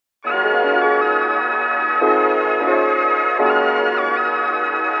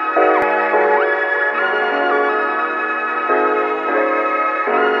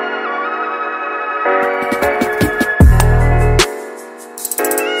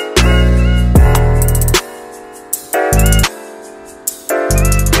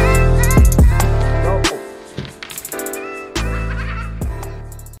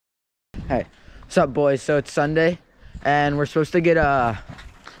What's up, boys? So it's Sunday and we're supposed to get a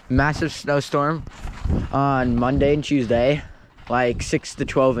massive snowstorm on Monday and Tuesday, like 6 to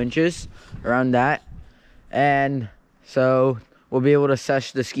 12 inches, around that. And so we'll be able to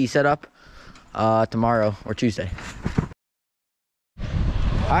sesh the ski setup tomorrow or Tuesday.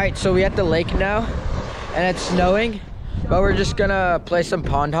 All right, so we're at the lake now and it's snowing, but we're just gonna play some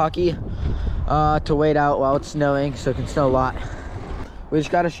pond hockey to wait out while it's snowing, so it can snow a lot. We just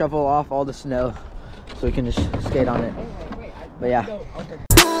gotta shovel off all the snow so we can just skate on it. But yeah.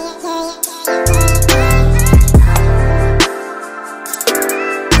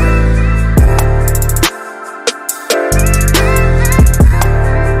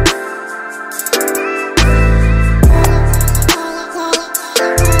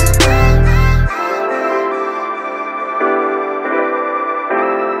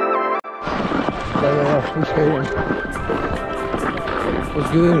 Who's skating? What's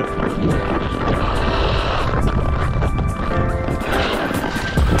good?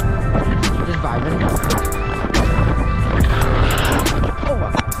 Just vibing.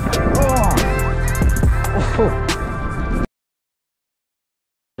 Oh.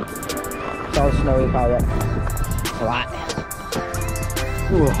 It's all snowy about it. A lot.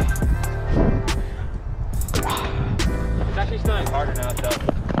 Ooh. It's actually snowing harder now, though.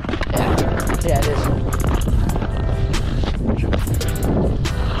 Yeah, it is.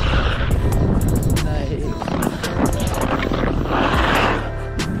 Nice.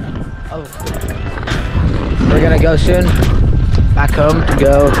 Oh. We're gonna go soon back home to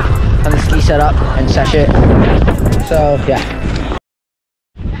go on the ski setup and sesh it. So yeah.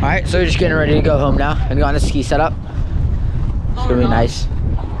 All right, so we're just getting ready to go home now and go on the ski setup. It's gonna be nice.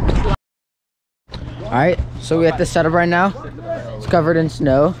 All right, so we at the setup right now. It's covered in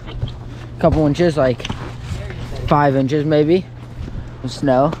snow. Couple inches, like 5 inches maybe of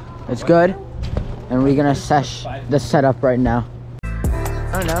snow. It's good, and we're gonna sesh the setup right now.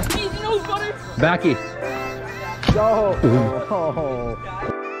 I don't know. Backy. Go.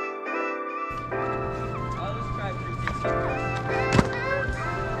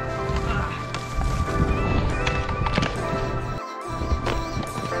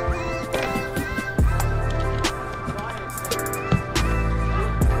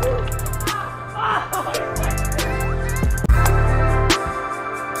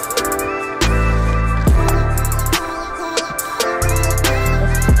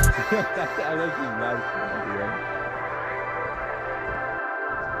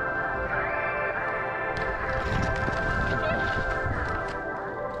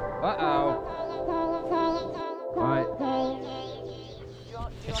 Uh-oh. Alright.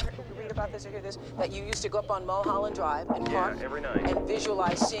 Read about this or hear this, that you used to go up on Mulholland Drive and park every night. and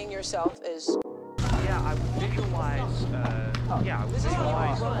visualize seeing yourself as... Yeah, I would visualize,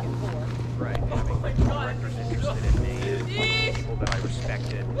 right, having like directors interested in me and people that I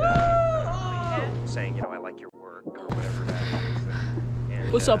respected saying, you know, I like your work or whatever that is.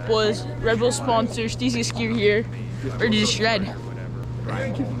 And, What's up, boys? Red Bull sponsors, Steezy's Gear here. Ready to shred.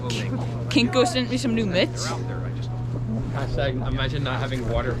 Kinko sent me some new mitts. Hashtag imagine not having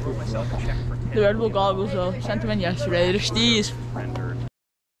waterproof. The Red Bull goggles though. Sent them in yesterday. They're Steez.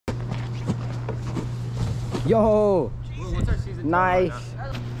 Yo. Nice.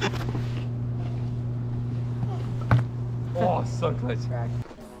 Oh, so clutch.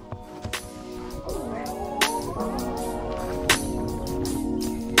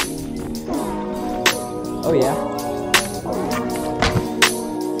 Oh yeah.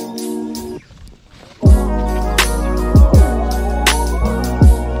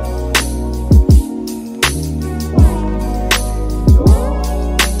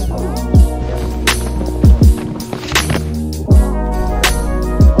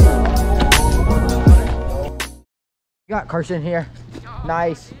 Got Carson here.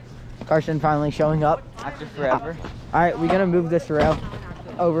 Nice. Carson finally showing up after forever. All right, we're gonna move this rail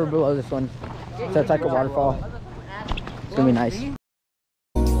over below this one, so it's like a waterfall. It's gonna be nice.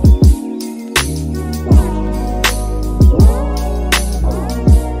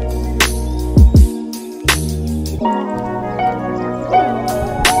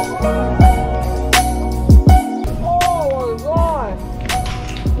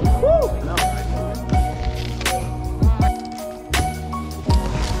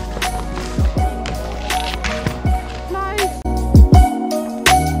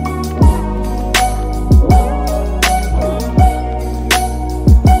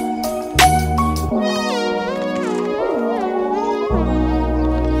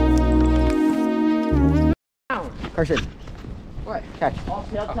 Carson. What? Catch.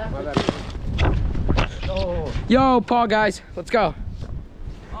 Yo, Paul, guys, let's go.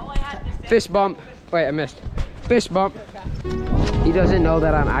 All I had to say Fist bump. Wait, I missed. Fist bump. He doesn't know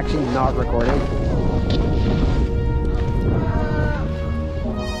that I'm actually not recording.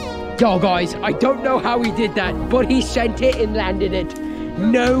 Yo guys, I don't know how he did that, but he sent it and landed it.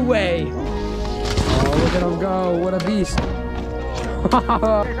 No way. Oh, look at him go. What a beast.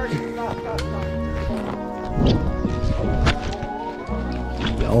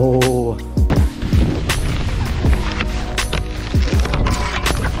 Yo.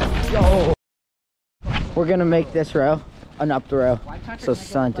 Yo. We're gonna make this row an up the row, so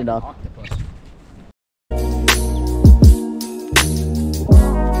slant it up.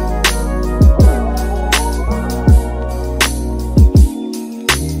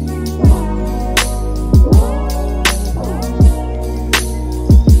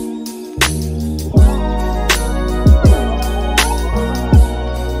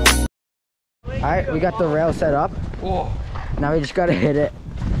 Alright, we got the rail set up. Oh. Now we just gotta hit it.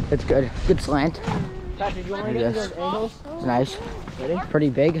 It's good. Good slant. Patrick, you want to get those angles? Nice. Ready? Pretty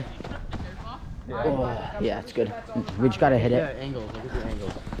big. Oh, yeah, it's good. We just gotta hit it. Yeah, angles. Look at the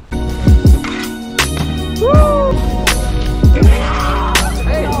angles. Woo!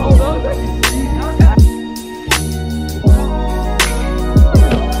 Hey, hold on.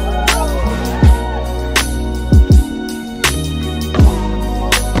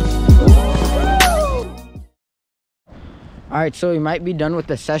 Alright, so we might be done with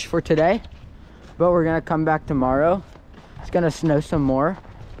the sesh for today, but we're gonna come back tomorrow. It's gonna snow some more,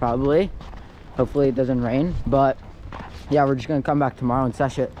 probably. Hopefully it doesn't rain, but yeah, we're just gonna come back tomorrow and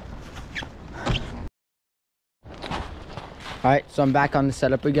sesh it. Alright, so I'm back on the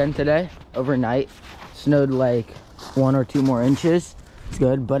setup again today. Overnight, snowed like 1 or 2 more inches. It's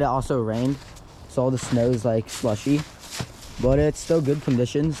good, but it also rained, so all the snow is like slushy. But it's still good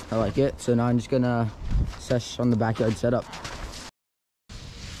conditions. I like it. So now I'm just gonna sesh on the backyard setup.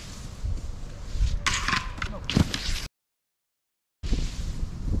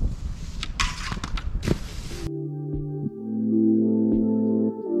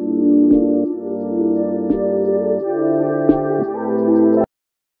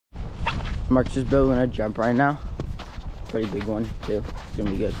 Mark's just building a jump right now. Pretty big one too. It's gonna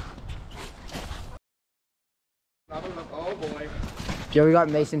be good. Oh boy. Joe, we got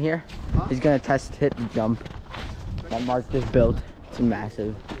Mason here. He's gonna test hit the jump that Mark just built. It's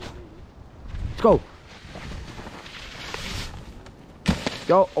massive. Let's go.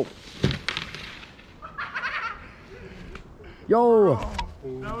 Yo. Oh. Yo.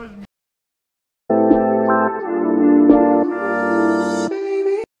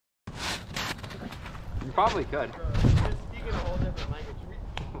 You probably could.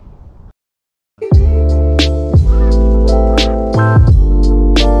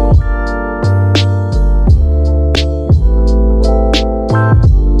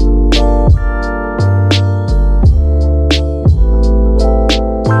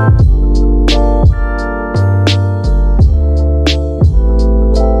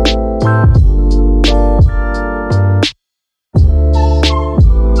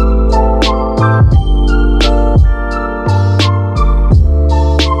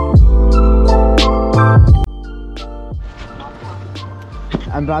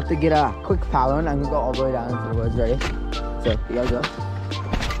 I'm about to get a quick power in. I'm gonna go all the way down into the woods. Ready? So you gotta go.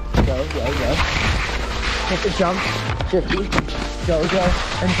 Go. Hit the jump. 50. Go into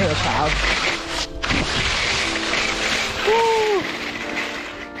the cloud.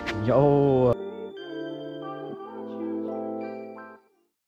 Woo! Yo.